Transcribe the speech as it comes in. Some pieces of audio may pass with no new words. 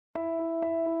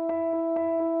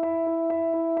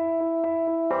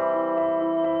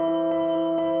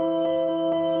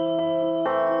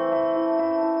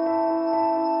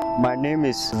My name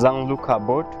is Zang.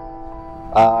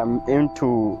 I'm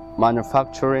into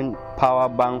manufacturing power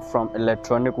bank from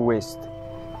electronic waste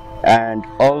and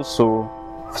also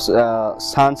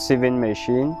sand sieving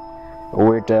machine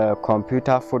with a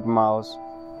computer foot mouse.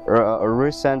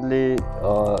 Recently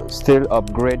still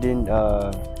upgrading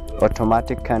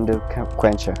automatic candle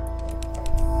quencher.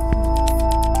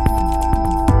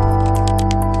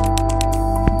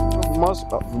 Most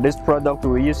of this product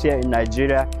we use here in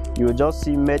Nigeria, you just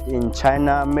see made in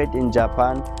China, made in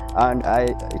Japan, and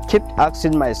I keep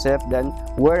asking myself then,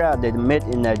 where are the made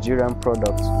in Nigerian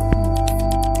products?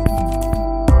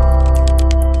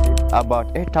 About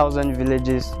 8,000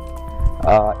 villages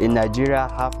in Nigeria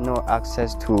have no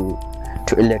access to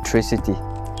electricity,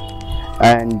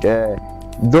 and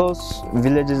those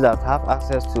villages that have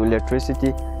access to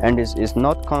electricity and is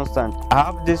not constant. I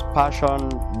have this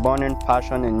passion, burning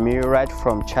passion in me right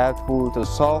from childhood to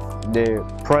solve the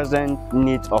present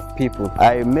needs of people.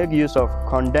 I make use of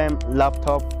condemned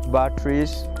laptop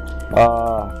batteries,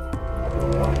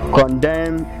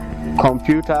 condemned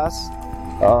computers,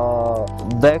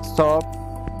 desktop,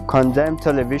 condemned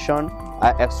television.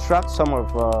 I extract some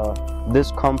of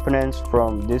these components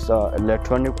from this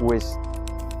electronic waste.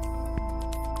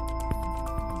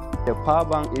 The power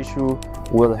bank issue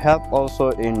will help also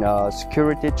in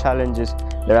security challenges.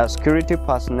 There are security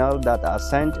personnel that are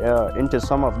sent into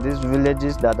some of these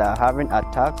villages that are having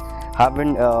attacks,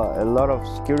 having a lot of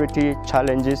security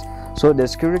challenges. So the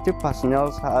security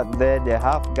personnel are there, they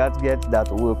have gadgets that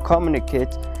will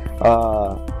communicate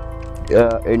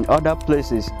in other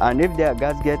places, and if their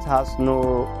gadget has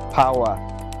no power,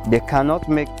 they cannot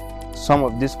make some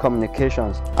of these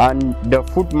communications. And the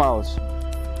foot mouse,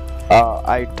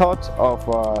 I thought of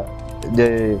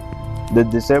the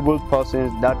disabled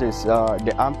persons, that is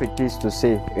the amputees, to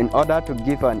say, in order to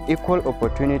give an equal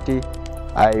opportunity,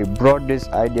 I brought this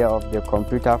idea of the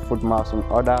computer foot mouse in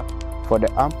order for the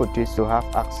amputees to have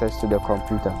access to the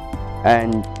computer.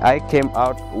 And I came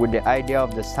out with the idea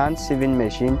of the sand sieving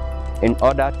machine in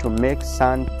order to make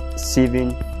sand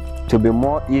sieving to be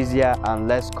more easier and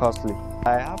less costly.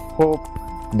 I have hope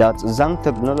that Zang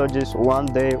Technologies one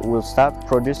day will start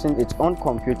producing its own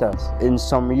computers in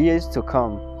some years to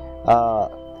come.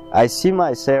 I see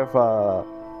myself,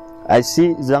 I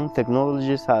see Zang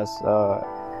Technologies as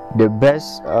the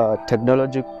best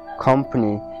technology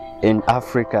company in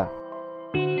Africa.